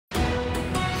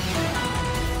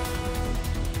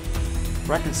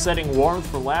Record-setting warmth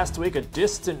from last week, a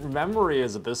distant memory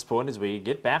as at this point as we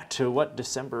get back to what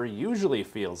December usually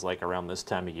feels like around this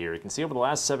time of year. You can see over the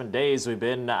last 7 days we've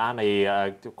been on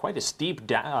a quite a steep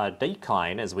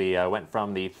decline as we went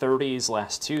from the 30s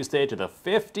last Tuesday to the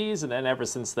 50s, and then ever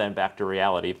since then back to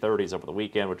reality. 30s over the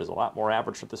weekend, which is a lot more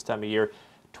average for this time of year.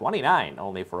 29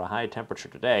 only for a high temperature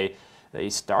today. The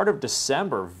start of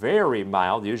December, very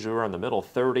mild. Usually we're in the middle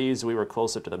 30s. We were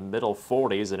closer to the middle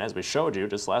 40s. And as we showed you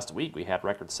just last week, we had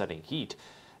record-setting heat.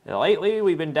 Lately,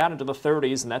 we've been down into the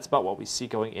 30s, and that's about what we see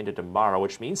going into tomorrow,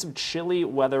 which means some chilly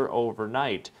weather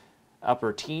overnight.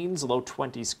 Upper teens, low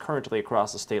 20s currently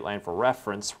across the state line for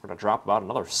reference. We're going to drop about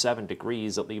another 7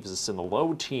 degrees. That leaves us in the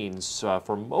low teens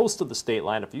for most of the state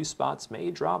line. A few spots may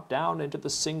drop down into the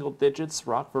single digits.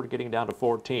 Rockford getting down to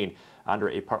 14 under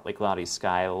a partly cloudy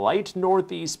sky. Light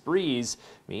northeast breeze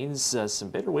means some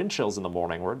bitter wind chills in the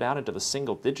morning. We're down into the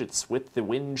single digits with the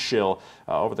wind chill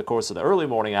over the course of the early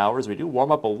morning hours. We do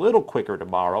warm up a little quicker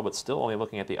tomorrow, but still only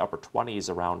looking at the upper 20s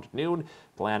around noon.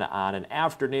 Plan on an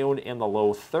afternoon in the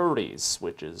low 30s,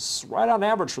 which is right on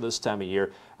average for this time of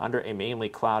year under a mainly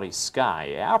cloudy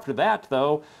sky. After that,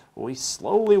 though, we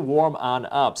slowly warm on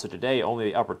up. So today only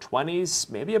the upper 20s,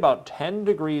 maybe about 10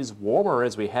 degrees warmer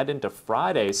as we head into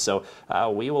Friday. So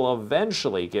we will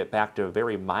eventually get back to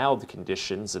very mild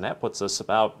conditions, and that puts us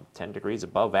about 10 degrees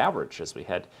above average as we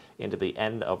head into the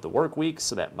end of the work week.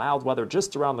 So that mild weather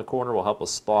just around the corner will help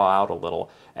us thaw out a little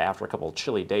after a couple of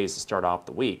chilly days to start off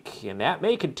the week. And that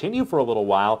may continue for a little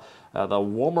while. The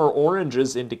warmer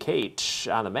oranges indicate,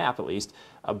 on the map at least,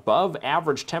 above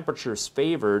average temperatures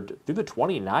favored through the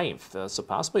 29th, so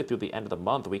possibly through the end of the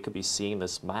month we could be seeing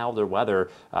this milder weather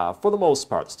for the most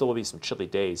part. Still will be some chilly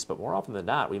days, but more often than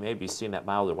not we may be seeing that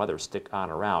milder weather stick on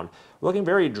around. Looking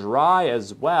very dry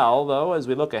as well, though, as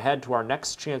we look ahead to our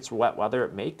next chance for wet weather.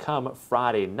 It may come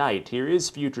Friday night. Here is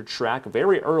Future Track. A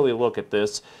very early look at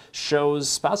this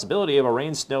shows possibility of a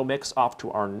rain-snow mix off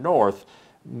to our north.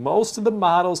 Most of the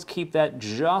models keep that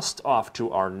just off to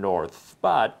our north,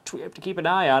 but we have to keep an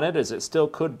eye on it as it still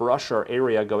could brush our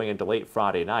area going into late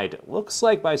Friday night. It looks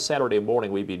like by Saturday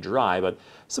morning we'd be dry, but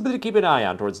something to keep an eye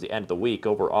on towards the end of the week.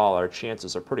 Overall, our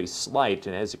chances are pretty slight,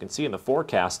 and as you can see in the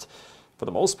forecast, for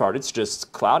the most part, it's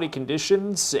just cloudy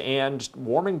conditions and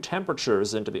warming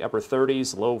temperatures into the upper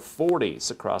 30s, low 40s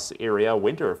across the area.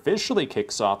 Winter officially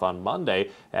kicks off on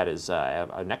Monday. That is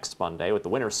next Monday with the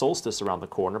winter solstice around the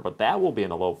corner, but that will be in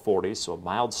the low 40s, so a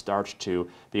mild start to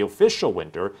the official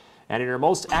winter. And in your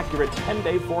most accurate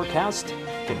 10-day forecast,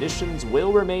 conditions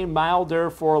will remain milder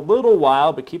for a little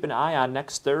while, but keep an eye on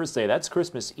next Thursday. That's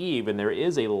Christmas Eve, and there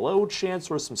is a low chance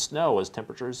for some snow as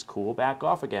temperatures cool back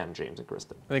off again. James and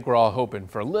Kristen. I think we're all hoping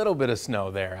for a little bit of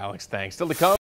snow there, Alex. Thanks. Still to come.